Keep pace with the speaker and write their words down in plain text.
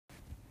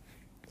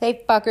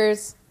Hey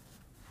fuckers,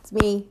 it's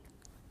me,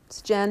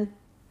 it's Jen.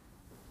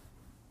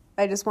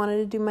 I just wanted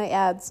to do my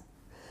ads.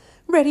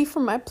 Ready for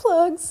my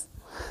plugs.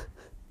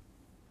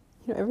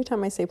 You know, every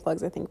time I say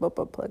plugs, I think about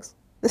butt plugs.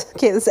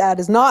 Okay, this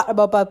ad is not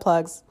about butt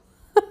plugs.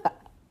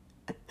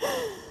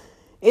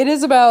 It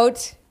is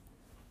about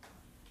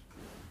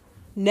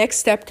Next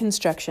Step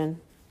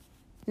Construction.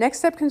 Next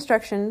Step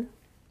Construction,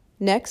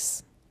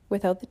 next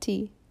without the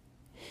T,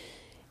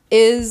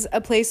 is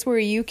a place where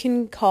you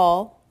can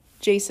call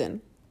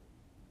Jason.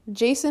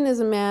 Jason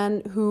is a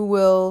man who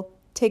will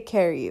take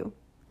care of you.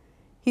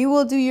 He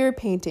will do your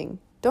painting.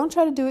 Don't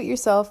try to do it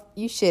yourself,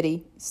 you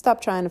shitty. Stop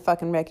trying to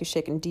fucking wreck your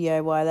shit and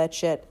DIY that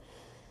shit.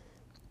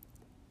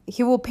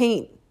 He will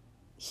paint.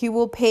 He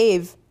will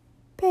pave.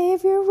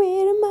 Pave your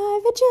way to my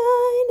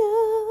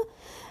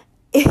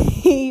vagina.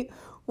 He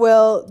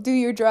will do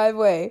your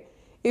driveway.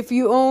 If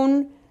you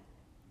own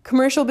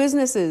commercial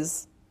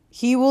businesses,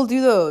 he will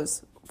do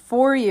those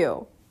for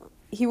you.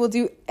 He will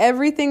do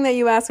everything that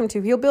you ask him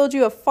to. He'll build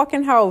you a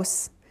fucking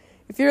house.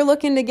 If you're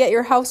looking to get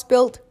your house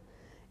built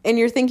and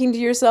you're thinking to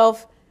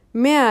yourself,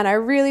 man, I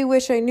really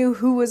wish I knew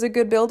who was a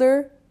good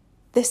builder,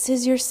 this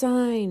is your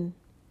sign.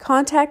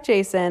 Contact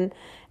Jason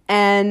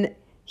and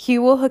he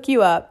will hook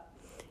you up.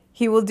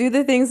 He will do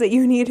the things that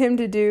you need him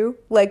to do,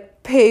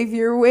 like pave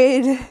your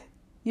way to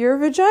your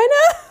vagina.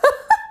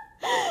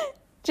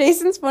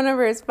 Jason's phone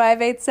number is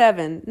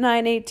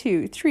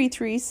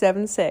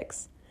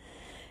 587-982-3376.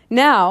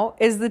 Now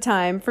is the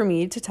time for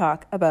me to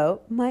talk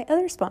about my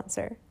other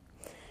sponsor.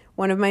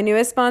 One of my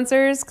newest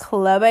sponsors,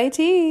 Club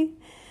IT.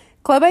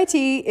 Club IT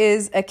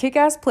is a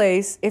kick-ass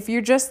place if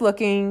you're just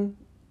looking,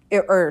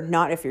 or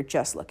not if you're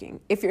just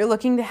looking, if you're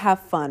looking to have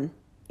fun.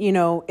 You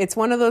know, it's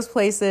one of those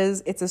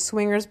places, it's a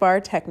swingers bar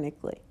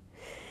technically,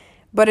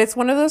 but it's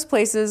one of those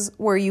places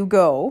where you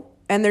go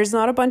and there's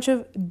not a bunch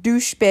of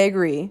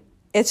douchebaggery.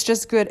 It's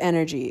just good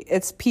energy.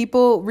 It's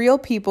people, real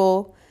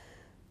people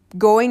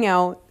going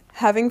out,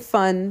 having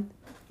fun.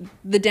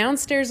 The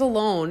downstairs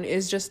alone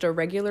is just a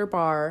regular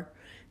bar.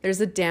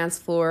 There's a dance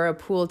floor, a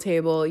pool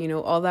table, you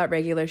know, all that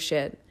regular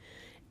shit.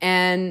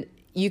 And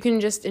you can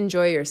just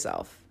enjoy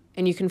yourself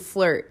and you can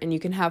flirt and you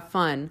can have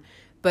fun.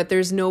 But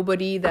there's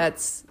nobody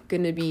that's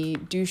going to be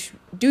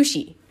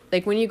douchey.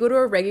 Like when you go to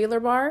a regular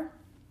bar,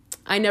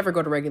 I never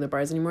go to regular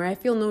bars anymore. I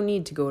feel no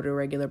need to go to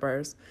regular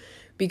bars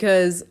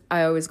because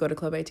I always go to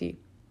Club IT.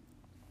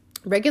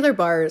 Regular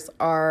bars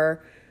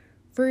are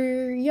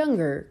for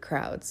younger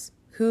crowds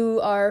who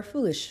are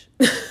foolish.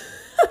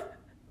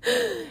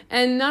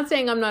 And not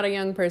saying I'm not a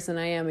young person,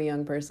 I am a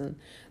young person.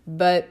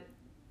 But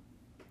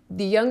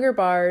the younger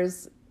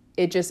bars,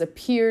 it just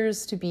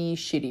appears to be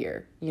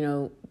shittier. You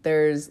know,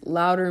 there's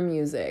louder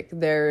music.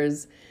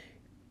 There's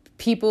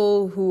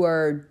people who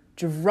are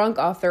drunk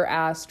off their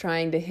ass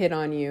trying to hit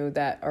on you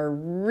that are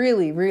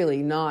really,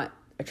 really not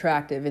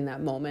attractive in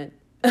that moment.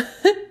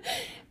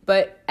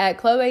 But at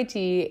Club IT,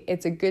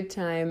 it's a good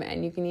time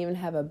and you can even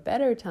have a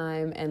better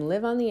time and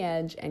live on the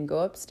edge and go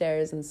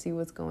upstairs and see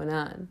what's going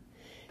on.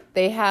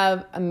 They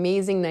have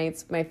amazing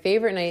nights. My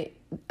favorite night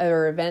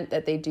or event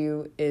that they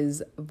do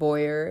is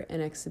Voyeur,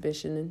 an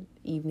exhibition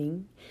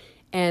evening.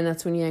 And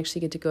that's when you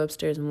actually get to go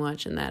upstairs and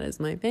watch, and that is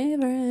my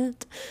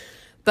favorite.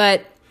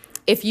 But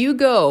if you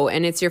go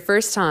and it's your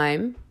first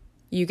time,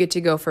 you get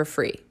to go for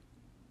free.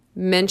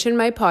 Mention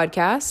my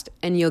podcast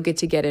and you'll get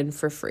to get in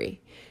for free.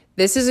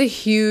 This is a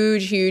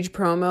huge, huge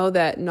promo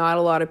that not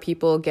a lot of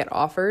people get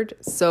offered.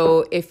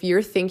 So if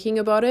you're thinking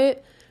about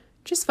it,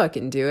 just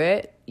fucking do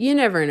it. You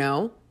never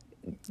know.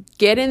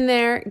 Get in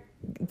there.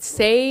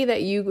 Say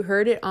that you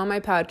heard it on my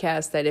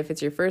podcast, that if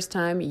it's your first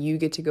time, you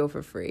get to go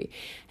for free.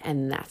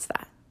 And that's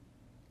that.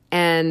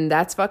 And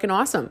that's fucking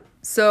awesome.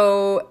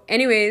 So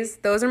anyways,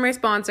 those are my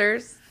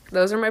sponsors.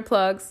 Those are my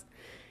plugs.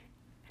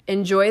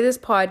 Enjoy this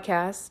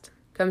podcast.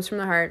 Comes from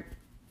the heart.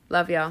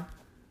 Love y'all.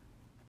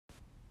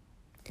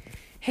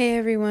 Hey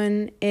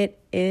everyone, it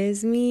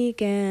is me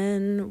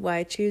again.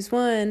 Why choose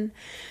one?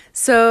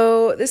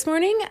 So this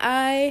morning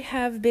I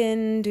have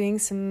been doing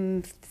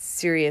some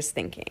serious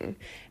thinking,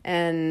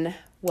 and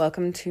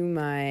welcome to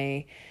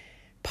my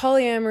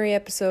polyamory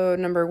episode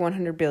number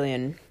 100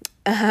 billion.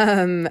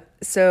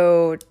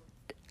 So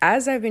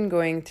as I've been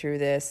going through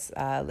this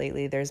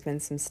lately, there's been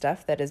some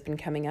stuff that has been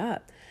coming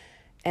up,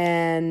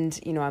 and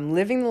you know, I'm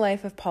living the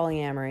life of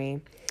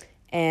polyamory,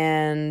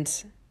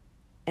 and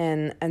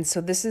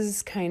so this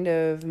is kind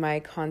of my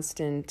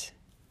constant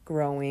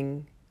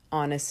growing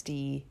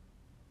honesty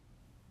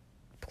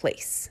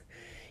place.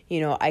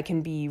 You know, I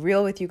can be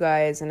real with you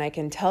guys and I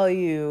can tell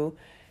you,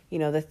 you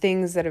know, the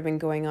things that have been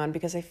going on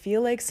because I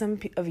feel like some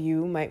of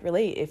you might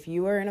relate if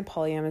you are in a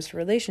polyamorous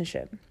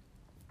relationship.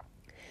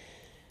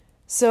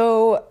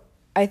 So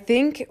I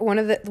think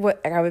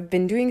I've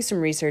been doing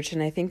some research,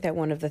 and I think that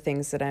one of the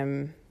things that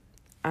I'm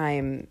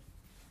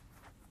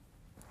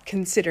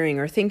considering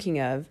or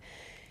thinking of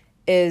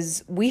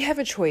is we have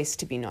a choice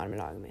to be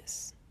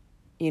non-monogamous.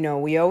 You know,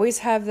 we always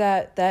have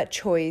that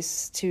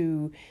choice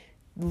to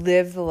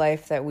live the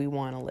life that we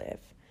want to live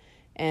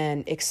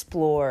and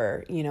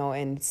explore, you know,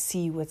 and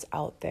see what's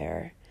out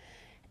there.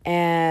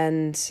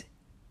 And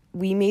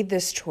we made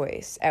this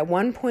choice. At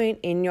one point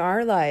in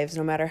our lives,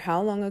 no matter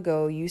how long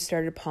ago you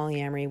started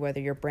polyamory, whether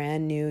you're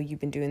brand new, you've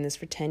been doing this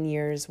for 10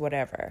 years,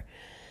 whatever,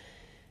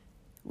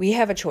 we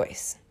have a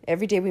choice.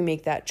 Every day we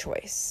make that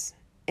choice.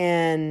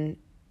 And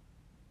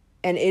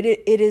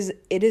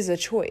it is a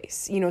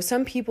choice. You know,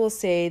 some people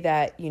say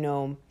that, you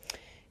know,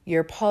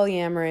 you're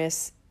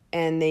polyamorous,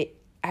 and they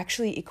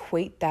actually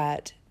equate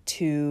that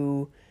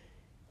to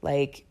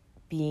like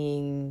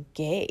being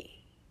gay,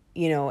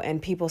 you know,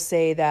 and people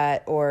say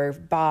that, or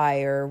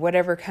bi, or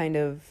whatever kind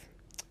of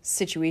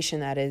situation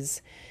that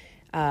is,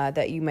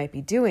 that you might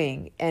be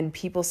doing. And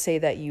people say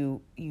that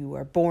you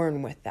are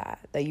born with that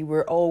you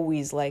were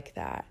always like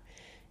that.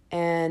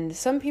 And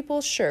some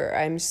people, sure,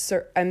 I'm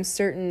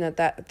certain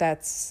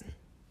that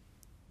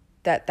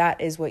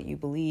is what you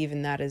believe,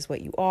 and that is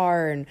what you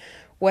are, and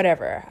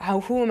whatever.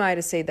 Who am I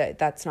to say that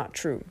that's not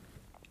true?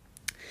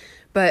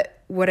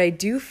 But what I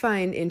do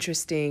find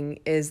interesting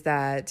is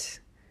that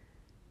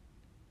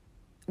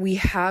we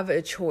have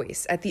a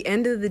choice. At the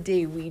end of the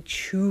day, we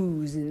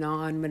choose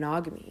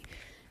non-monogamy.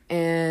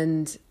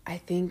 And I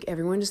think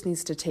everyone just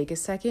needs to take a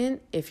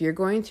second. If you're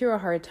going through a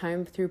hard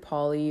time through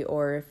poly,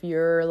 or if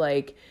you're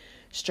like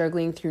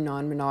struggling through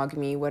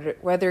non-monogamy,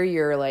 whether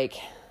you're like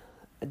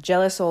a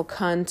jealous old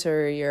cunt,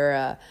 or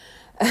you're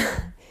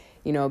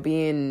you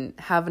know,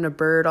 having a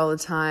bird all the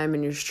time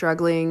and you're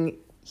struggling,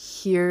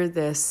 hear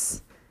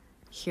this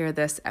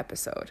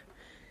episode,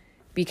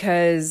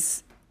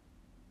 because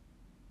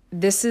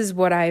this is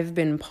what I've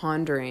been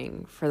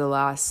pondering for the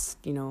last,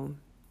 you know,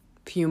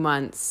 few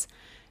months.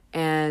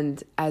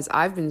 And as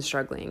I've been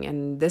struggling,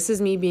 and this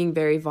is me being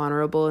very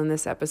vulnerable in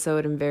this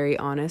episode and very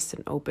honest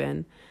and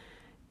open.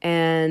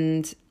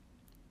 And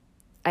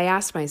I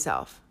asked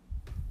myself,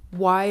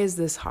 why is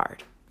this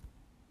hard?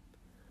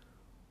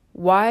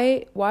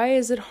 Why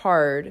is it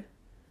hard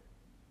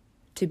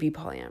to be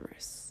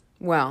polyamorous?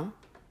 Well,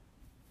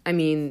 I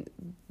mean,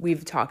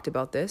 we've talked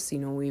about this, you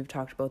know, we've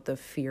talked about the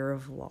fear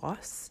of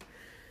loss,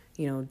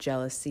 you know,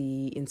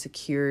 jealousy,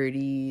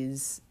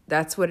 insecurities.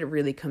 That's what it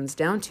really comes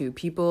down to.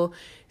 People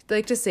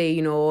like to say,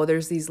 you know, oh,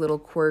 there's these little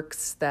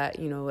quirks that,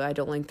 you know, I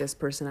don't like this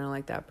person, I don't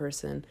like that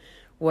person,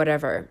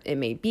 whatever it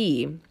may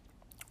be,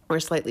 or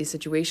slightly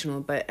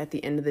situational. But at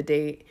the end of the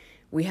day,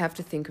 we have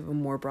to think of a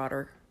more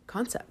broader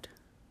concept.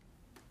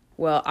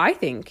 Well, I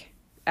think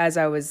as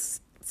I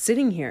was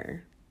sitting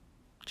here,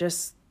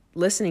 just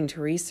listening to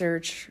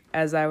research,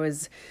 as I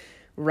was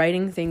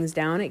writing things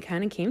down, it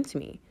kind of came to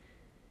me.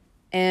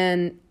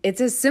 And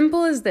it's as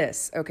simple as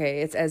this,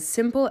 okay? It's as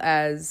simple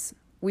as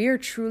we are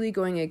truly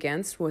going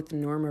against what the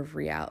norm of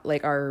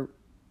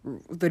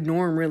the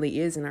norm really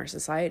is in our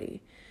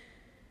society.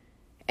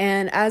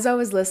 And as I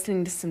was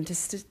listening to some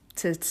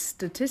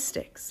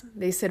statistics,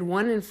 they said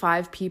 1 in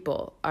 5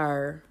 people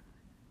are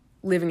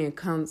living a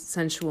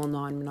consensual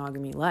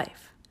non-monogamy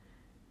life.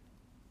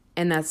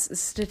 And that's a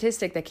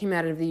statistic that came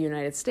out of the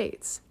United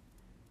States.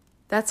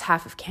 That's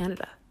half of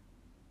Canada.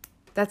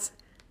 That's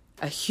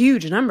a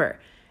huge number.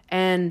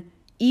 And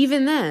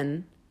even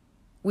then,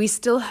 we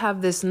still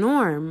have this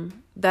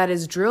norm that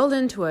is drilled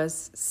into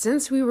us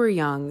since we were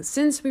young,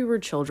 since we were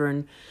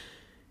children.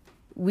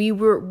 We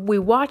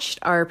watched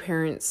our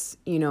parents,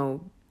 you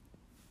know,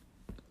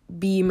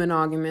 be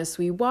monogamous.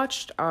 We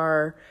watched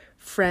our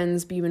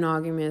friends be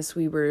monogamous.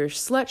 We were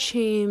slut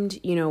shamed,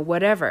 you know,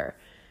 whatever.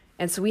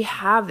 And so we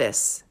have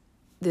this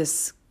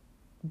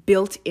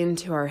built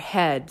into our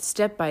head,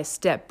 step by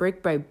step,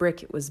 brick by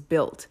brick, it was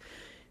built,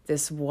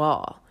 this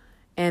wall.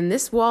 And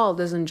this wall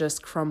doesn't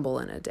just crumble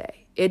in a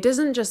day. It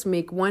doesn't just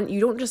you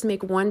don't just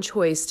make one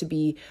choice to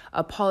be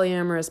a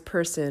polyamorous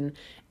person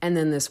and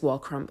then this wall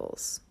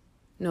crumbles.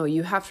 No,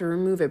 you have to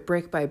remove it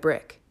brick by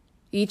brick.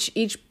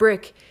 Each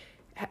brick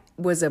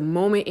was a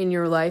moment in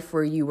your life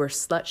where you were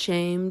slut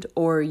shamed,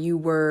 or you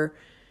were,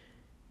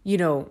 you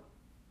know,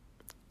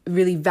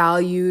 really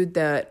valued,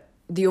 that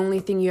the only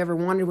thing you ever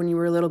wanted when you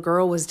were a little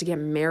girl was to get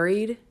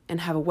married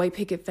and have a white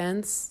picket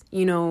fence.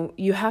 You know,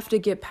 you have to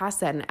get past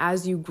that. And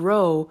as you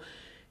grow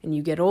and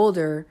you get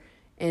older,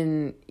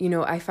 and, you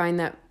know, I find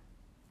that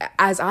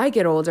as I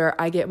get older,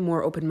 I get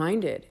more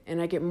open-minded,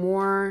 and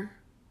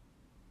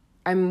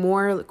I'm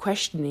more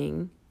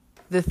questioning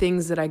the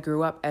things that I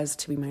grew up as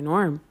to be my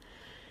norm.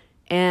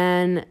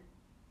 And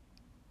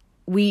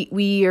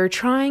we are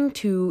trying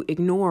to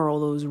ignore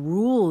all those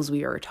rules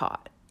we are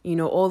taught, you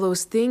know, all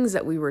those things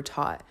that we were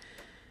taught.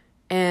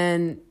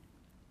 And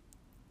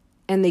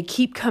they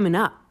keep coming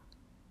up,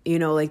 you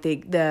know, like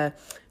the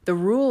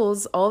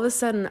rules, all of a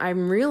sudden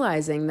I'm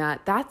realizing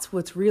that that's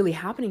what's really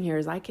happening here.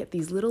 Is I get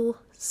these little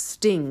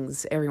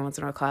stings every once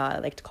in a while, I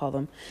like to call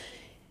them,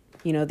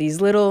 you know, these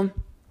little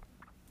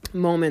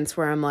moments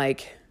where I'm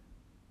like,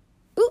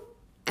 ooh,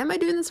 am I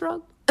doing this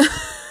wrong?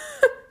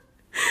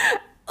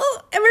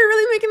 Oh, am I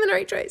really making the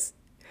right choice?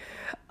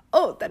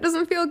 Oh, that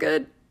doesn't feel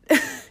good.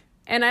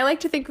 And I like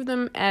to think of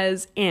them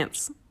as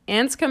ants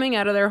coming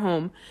out of their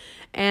home.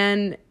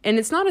 And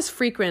it's not as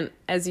frequent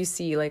as you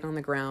see like on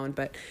the ground,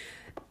 but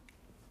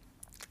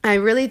I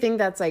really think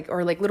that's like,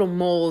 or like little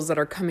moles that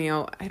are coming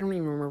out. I don't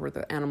even remember what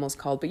the animal's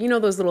called, but you know,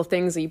 those little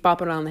things that you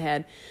pop it on the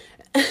head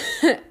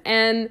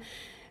and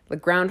the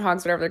groundhogs,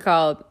 whatever they're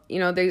called, you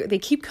know, they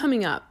keep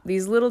coming up,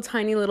 these little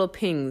tiny little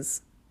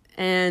pings.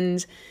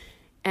 And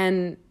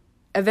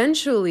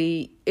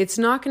eventually it's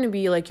not going to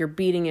be like you're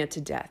beating it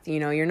to death. You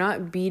know, you're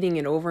not beating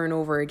it over and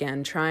over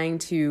again, trying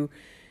to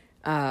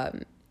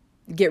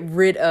get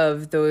rid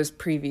of those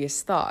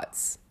previous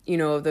thoughts, you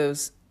know,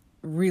 those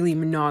really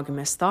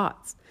monogamous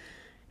thoughts.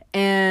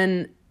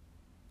 And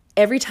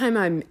every time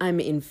I'm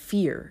in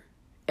fear,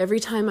 every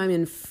time I'm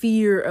in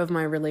fear of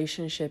my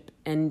relationship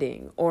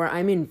ending, or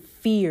I'm in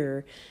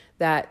fear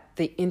that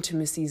the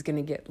intimacy is going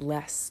to get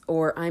less,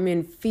 or I'm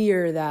in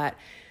fear that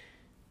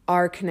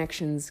our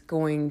connection's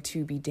going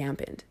to be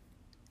dampened.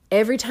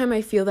 Every time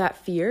I feel that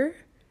fear,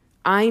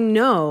 I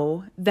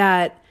know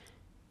that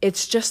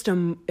it's just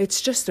a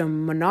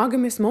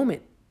monogamous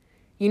moment,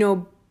 you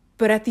know.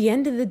 But at the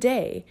end of the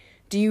day,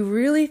 do you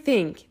really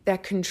think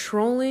that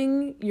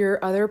controlling your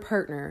other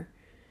partner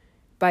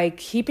by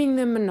keeping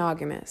them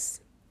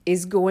monogamous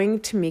is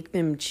going to make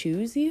them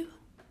choose you?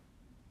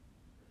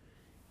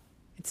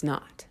 It's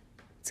not.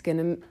 It's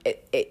gonna.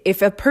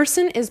 If a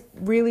person is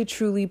really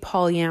truly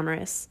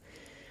polyamorous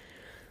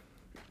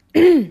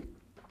and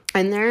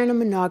they're in a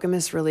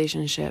monogamous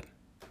relationship,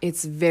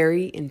 it's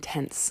very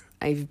intense.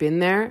 I've been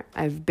there.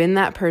 I've been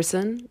that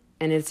person,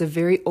 and it's a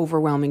very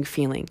overwhelming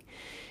feeling.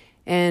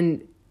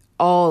 And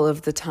all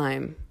of the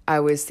time, I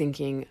was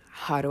thinking,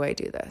 how do I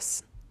do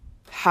this?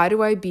 How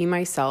do I be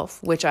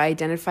myself, which I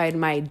identified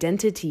my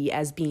identity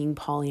as being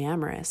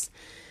polyamorous?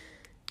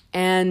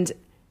 And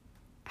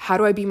how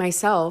do I be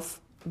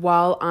myself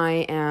while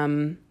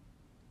I'm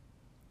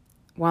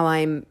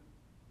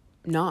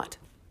not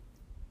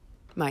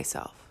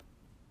myself?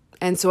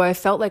 And so I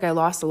felt like I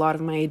lost a lot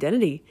of my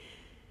identity.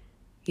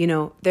 You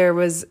know, there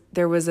was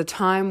a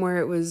time where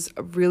it was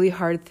a really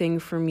hard thing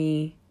for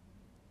me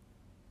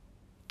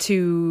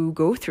to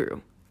go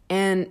through.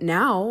 And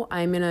now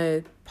I'm in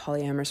a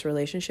polyamorous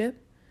relationship.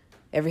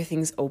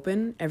 Everything's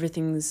open.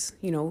 Everything's,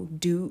 you know,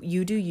 do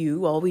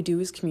you. All we do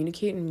is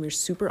communicate, and we're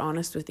super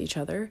honest with each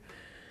other.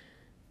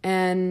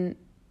 And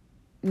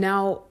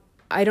now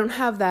I don't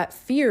have that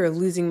fear of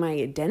losing my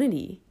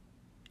identity.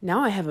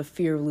 Now I have a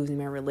fear of losing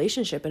my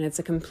relationship, and it's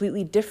a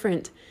completely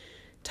different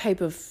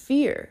type of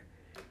fear,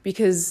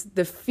 because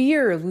the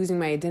fear of losing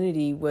my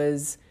identity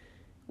was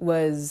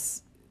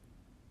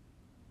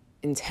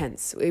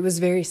intense. It was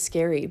very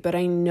scary, but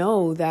I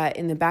know that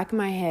in the back of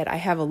my head, I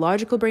have a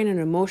logical brain and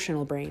an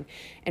emotional brain,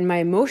 and my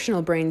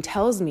emotional brain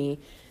tells me,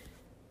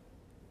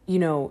 you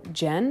know,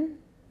 Jen,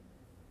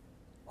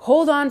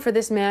 hold on for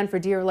this man for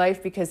dear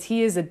life, because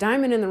he is a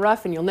diamond in the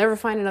rough and you'll never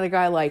find another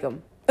guy like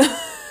him.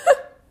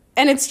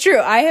 And it's true.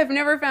 I have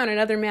never found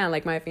another man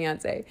like my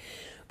fiance.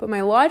 But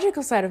my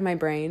logical side of my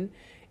brain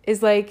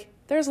is like,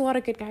 there's a lot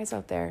of good guys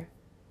out there,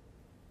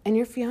 and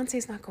your fiance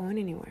is not going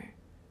anywhere.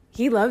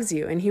 He loves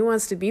you, and he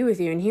wants to be with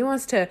you, and he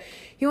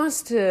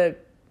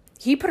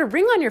put a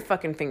ring on your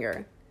fucking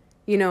finger.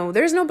 You know,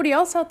 there's nobody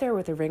else out there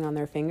with a ring on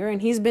their finger,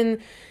 and he's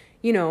been,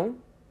 you know,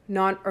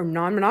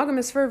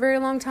 non-monogamous for a very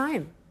long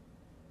time.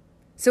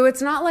 So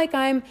it's not like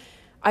I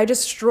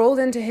just strolled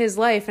into his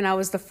life and I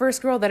was the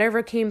first girl that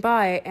ever came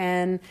by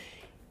and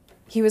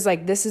he was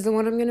like, this is the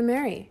one I'm going to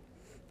marry.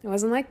 It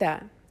wasn't like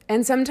that.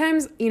 And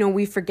sometimes, you know,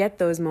 we forget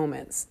those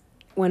moments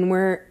when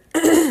we're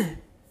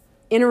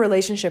in a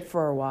relationship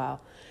for a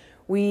while.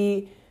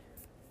 We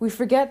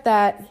forget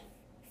that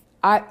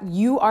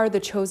you are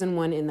the chosen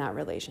one in that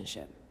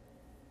relationship.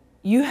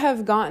 You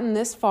have gotten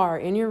this far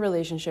in your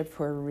relationship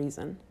for a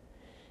reason.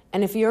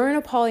 And if you're in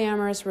a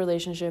polyamorous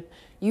relationship,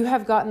 you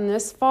have gotten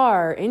this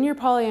far in your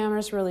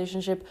polyamorous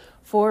relationship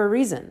for a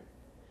reason.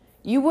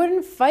 You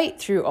wouldn't fight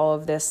through all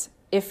of this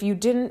if you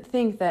didn't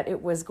think that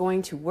it was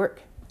going to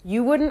work.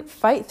 You wouldn't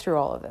fight through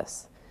all of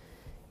this.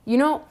 You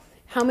know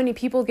how many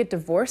people get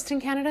divorced in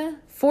Canada?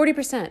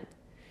 40%.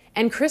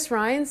 And Chris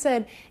Ryan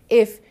said,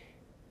 if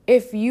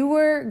you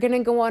were going to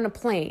go on a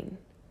plane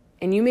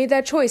and you made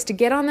that choice to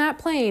get on that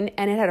plane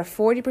and it had a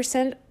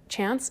 40%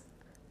 chance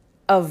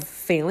of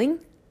failing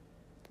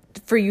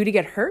for you to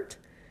get hurt,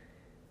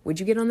 would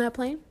you get on that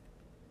plane?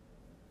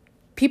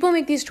 People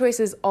make these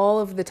choices all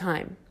of the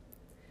time.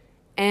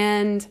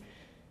 And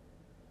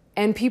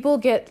people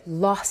get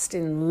lost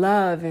in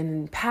love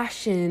and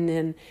passion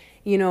and,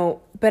 you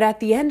know, but at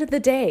the end of the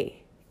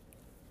day,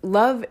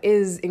 love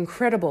is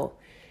incredible.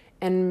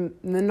 And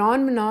the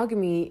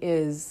non-monogamy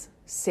is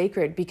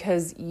sacred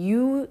because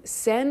you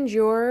send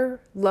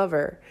your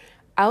lover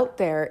out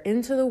there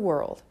into the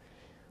world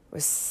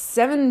with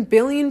 7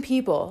 billion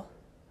people,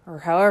 or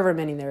however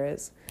many there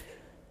is.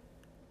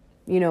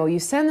 You know, you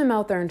send them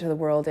out there into the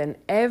world and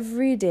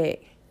every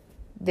day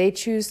they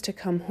choose to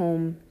come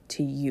home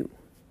to you.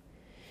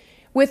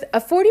 With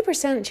a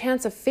 40%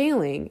 chance of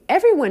failing,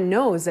 everyone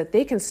knows that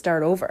they can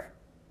start over.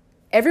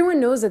 Everyone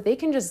knows that they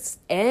can just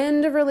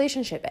end a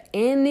relationship at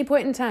any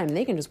point in time.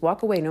 They can just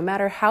walk away no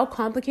matter how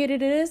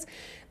complicated it is.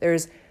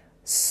 There's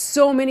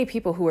so many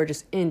people who are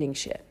just ending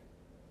shit.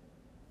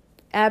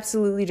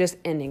 absolutely just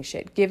ending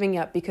shit, giving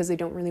up because they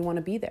don't really want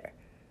to be there.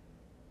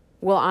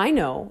 Well, I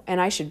know, and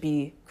I should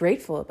be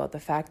grateful about the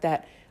fact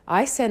that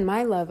I send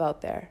my love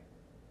out there.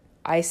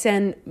 I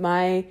send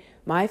my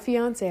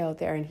fiance out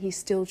there, and he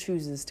still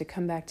chooses to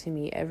come back to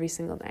me every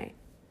single night.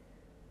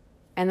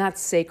 And that's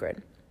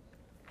sacred.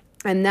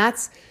 And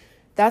that's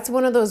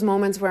one of those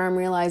moments where I'm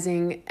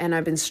realizing, and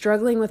I've been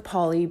struggling with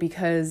poly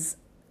because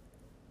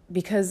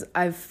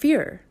I have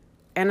fear.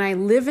 And I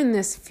live in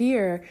this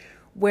fear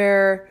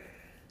where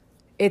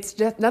it's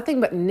just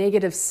nothing but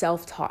negative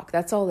self-talk.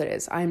 That's all it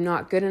is. I'm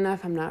not good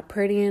enough. I'm not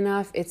pretty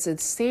enough. It's the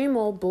same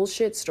old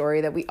bullshit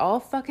story that we all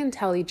fucking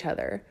tell each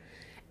other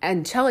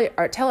and tell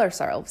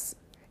ourselves.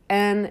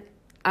 And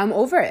I'm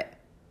over it.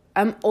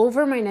 I'm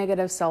over my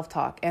negative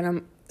self-talk. And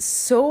I'm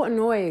so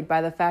annoyed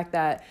by the fact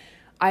that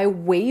I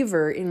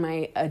waver in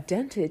my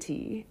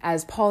identity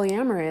as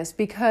polyamorous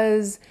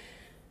because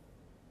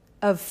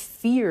of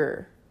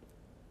fear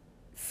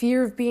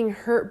of being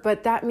hurt,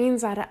 but that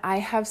means that I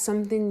have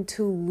something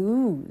to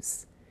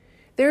lose.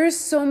 There are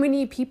so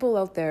many people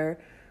out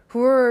there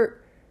who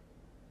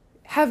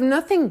have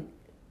nothing.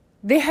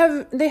 They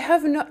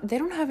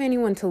don't have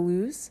anyone to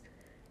lose.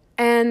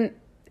 And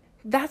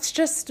that's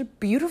just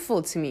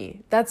beautiful to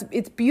me.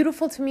 It's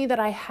beautiful to me that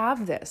I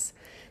have this,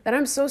 that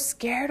I'm so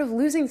scared of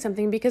losing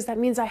something because that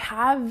means I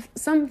have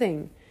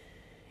something.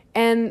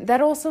 And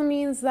that also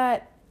means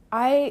that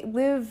I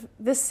live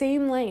the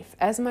same life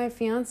as my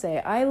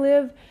fiance. I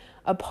live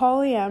a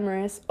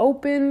polyamorous,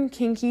 open,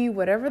 kinky,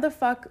 whatever the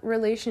fuck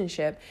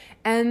relationship.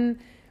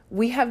 And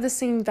we have the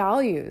same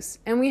values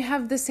and we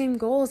have the same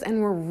goals,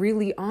 and we're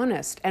really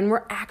honest, and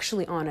we're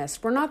actually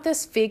honest. We're not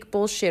this fake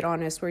bullshit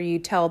honest where you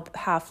tell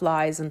half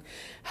lies and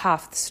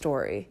half the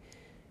story.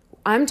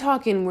 I'm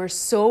talking, we're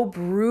so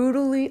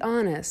brutally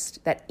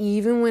honest that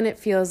even when it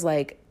feels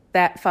like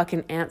that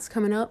fucking ant's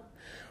coming up,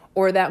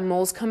 or that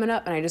mole's coming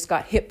up and I just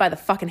got hit by the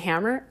fucking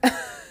hammer.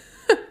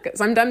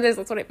 Sometimes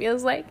that's what it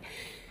feels like.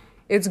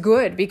 It's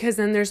good because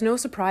then there's no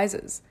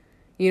surprises.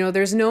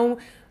 There's no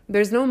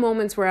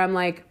moments where I'm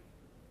like,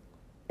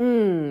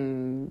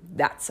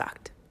 that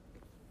sucked.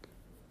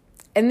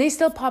 And they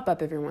still pop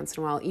up every once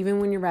in a while, even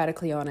when you're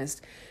radically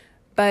honest.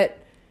 But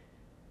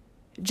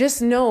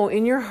just know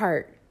in your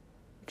heart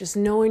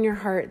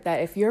that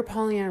if you're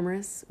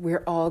polyamorous,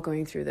 we're all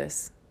going through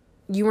this.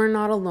 You are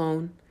not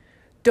alone.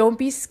 Don't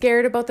be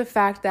scared about the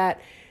fact that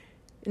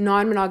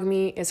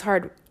non-monogamy is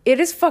hard.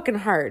 It is fucking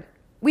hard.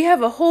 We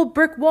have a whole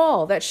brick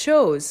wall that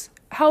shows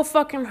how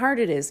fucking hard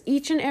it is,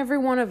 each and every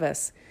one of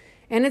us.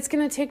 And it's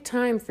going to take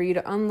time for you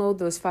to unload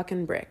those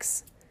fucking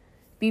bricks.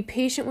 Be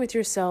patient with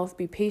yourself.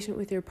 Be patient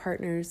with your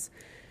partners.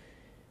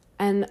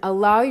 And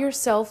allow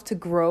yourself to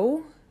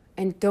grow,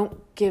 and don't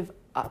give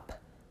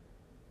up.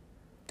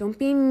 Don't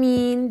be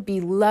mean.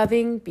 Be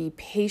loving. Be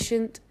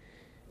patient.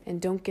 And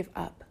don't give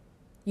up.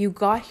 You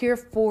got here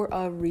for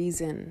a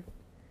reason.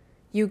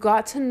 You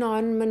got to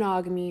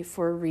non-monogamy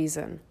for a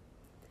reason.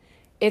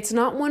 It's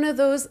not one of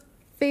those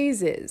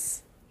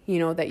phases,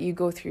 that you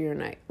go through your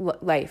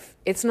life.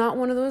 It's not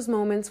one of those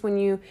moments when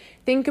you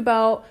think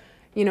about,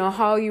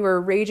 how you were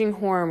raging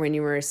whore when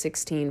you were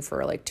 16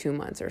 for like 2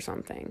 months or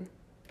something.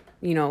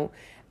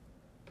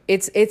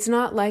 It's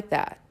not like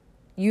that.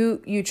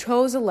 You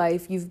chose a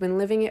life, you've been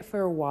living it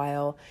for a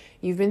while,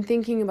 you've been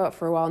thinking about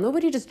for a while.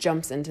 Nobody just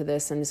jumps into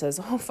this and says,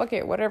 oh, fuck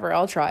it, whatever,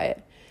 I'll try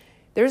it.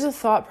 There's a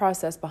thought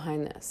process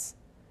behind this.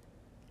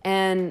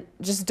 And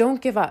just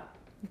don't give up.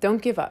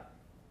 Don't give up.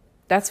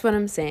 That's what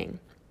I'm saying.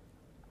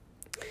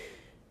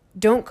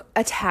 Don't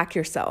attack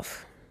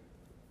yourself.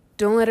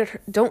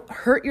 Don't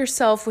hurt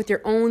yourself with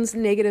your own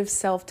negative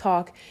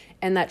self-talk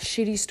and that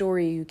shitty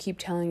story you keep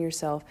telling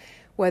yourself.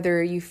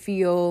 Whether you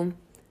feel...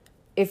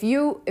 If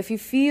you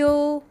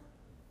feel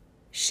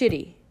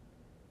shitty,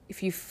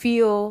 if you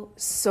feel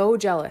so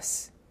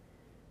jealous,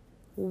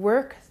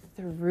 work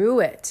through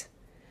it.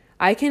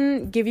 I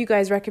can give you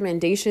guys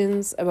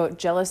recommendations about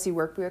jealousy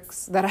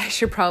workbooks that I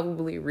should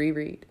probably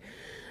reread.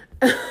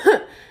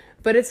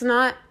 But it's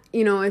not,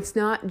 it's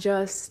not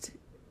just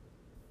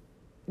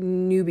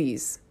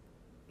newbies.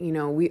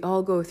 We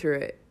all go through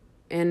it.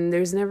 And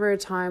there's never a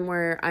time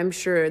where, I'm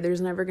sure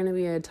there's never going to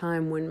be a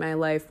time in my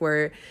life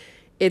where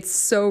it's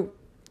so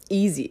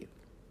easy.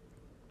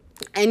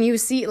 And you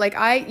see,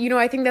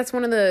 I think that's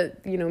one of the,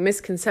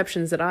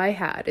 misconceptions that I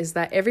had, is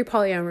that every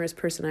polyamorous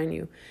person I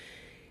knew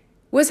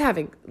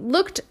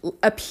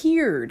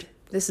appeared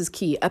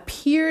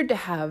to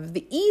have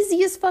the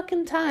easiest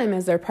fucking time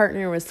as their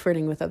partner was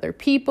flirting with other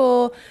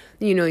people.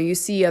 You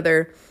see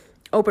other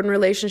open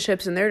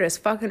relationships and they're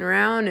just fucking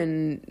around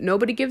and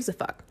nobody gives a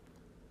fuck.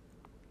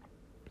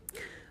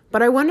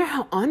 But I wonder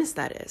how honest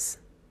that is.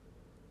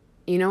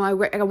 I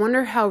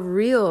wonder how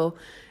real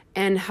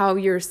and how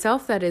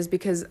yourself that is,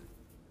 because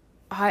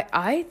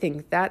I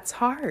think that's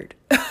hard.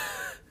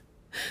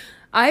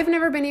 I've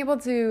never been able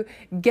to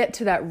get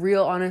to that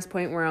real honest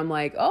point where I'm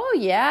like, oh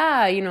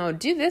yeah,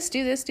 do this,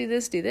 do this, do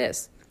this, do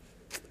this.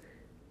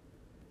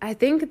 I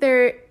think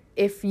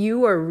if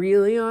you are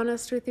really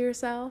honest with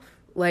yourself,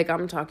 like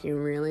I'm talking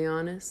really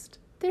honest,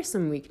 there's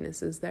some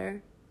weaknesses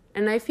there.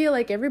 And I feel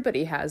like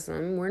everybody has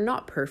them. We're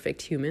not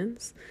perfect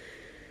humans.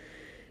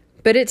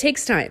 But it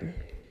takes time.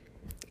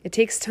 It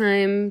takes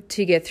time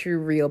to get through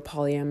real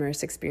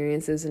polyamorous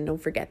experiences, and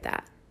don't forget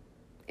that.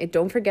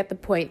 Don't forget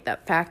the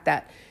fact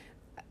that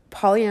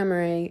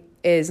polyamory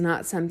is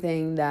not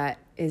something that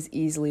is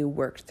easily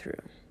worked through.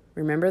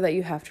 Remember that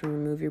you have to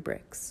remove your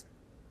bricks.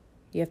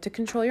 You have to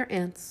control your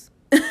ants.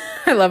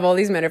 I love all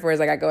these metaphors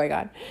I got going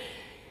on.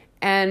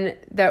 And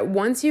that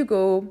once you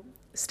go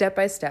step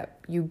by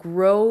step, you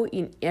grow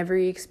in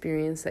every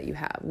experience that you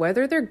have,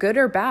 whether they're good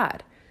or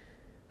bad.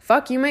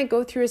 Fuck, you might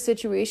go through a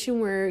situation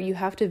where you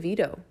have to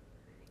veto.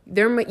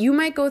 You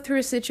might go through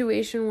a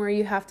situation where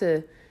you have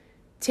to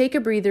take a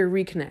breather,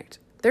 reconnect.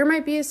 There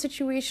might be a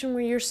situation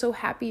where you're so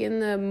happy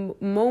in the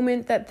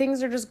moment that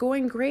things are just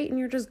going great and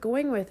you're just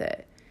going with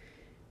it.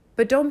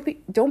 But don't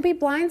be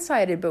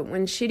blindsided but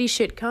when shitty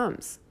shit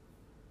comes.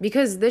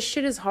 Because this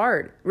shit is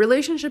hard.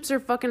 Relationships are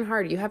fucking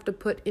hard. You have to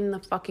put in the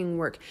fucking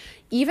work.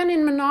 Even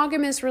in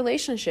monogamous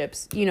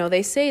relationships,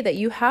 they say that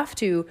you have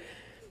to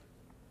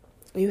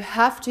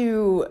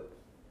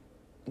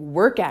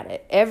work at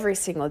it every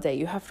single day.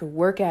 You have to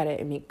work at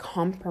it and make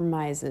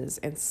compromises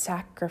and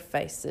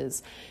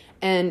sacrifices.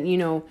 And,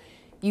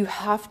 you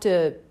have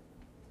to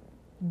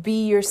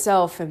be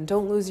yourself and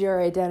don't lose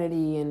your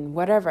identity and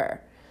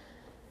whatever.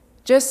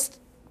 Just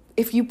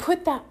if you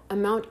put that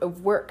amount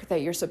of work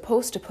that you're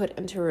supposed to put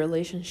into a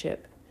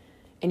relationship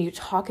and you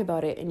talk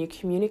about it and you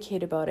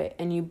communicate about it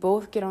and you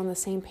both get on the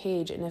same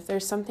page, and if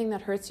there's something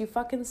that hurts you,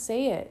 fucking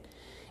say it.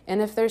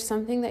 And if there's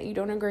something that you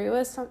don't agree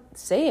with,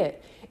 say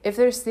it. If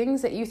there's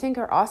things that you think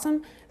are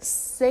awesome,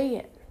 say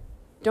it.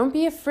 Don't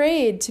be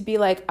afraid to be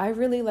like, I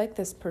really like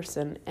this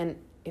person. And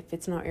if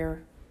it's not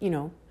your,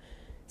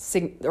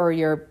 or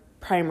your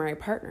primary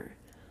partner,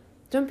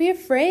 don't be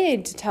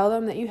afraid to tell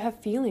them that you have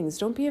feelings.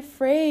 Don't be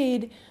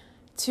afraid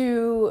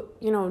to,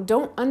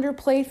 don't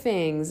underplay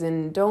things,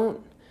 and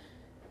don't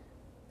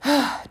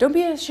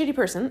be a shitty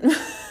person,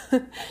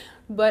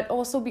 but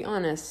also be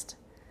honest.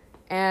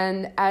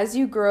 And as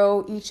you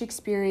grow, each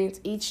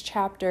experience, each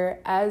chapter,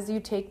 as you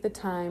take the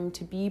time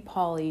to be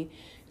poly,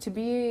 to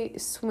be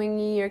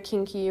swingy or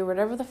kinky or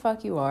whatever the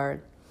fuck you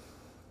are,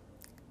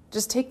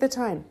 just take the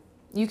time.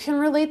 You can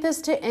relate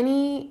this to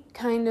any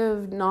kind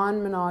of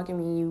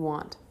non-monogamy you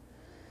want.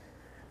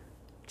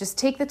 Just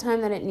take the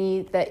time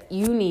that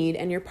you need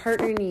and your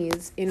partner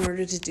needs in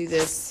order to do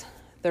this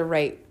the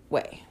right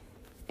way.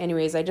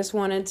 Anyways, I just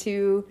wanted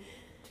to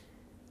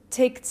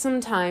take some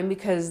time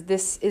because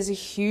this is a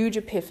huge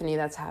epiphany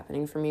that's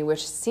happening for me,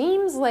 which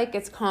seems like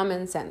it's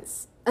common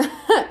sense.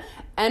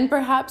 And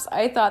perhaps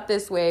I thought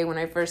this way when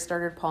I first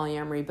started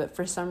polyamory, but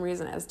for some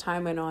reason, as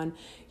time went on,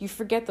 you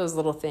forget those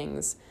little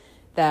things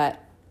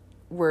that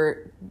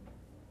were,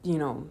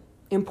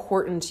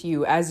 important to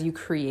you as you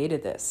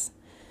created this.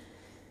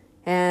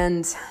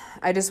 And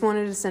I just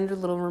wanted to send a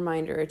little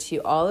reminder to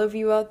all of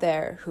you out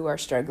there who are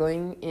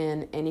struggling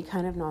in any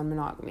kind of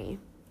non-monogamy.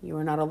 You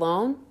are not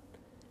alone.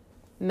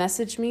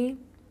 Message me,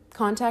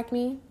 contact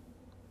me,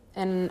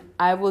 and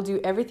I will do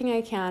everything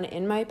I can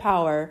in my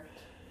power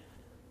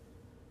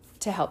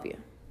to help you.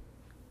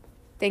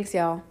 Thanks,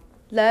 y'all.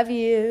 Love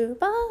you.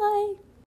 Bye.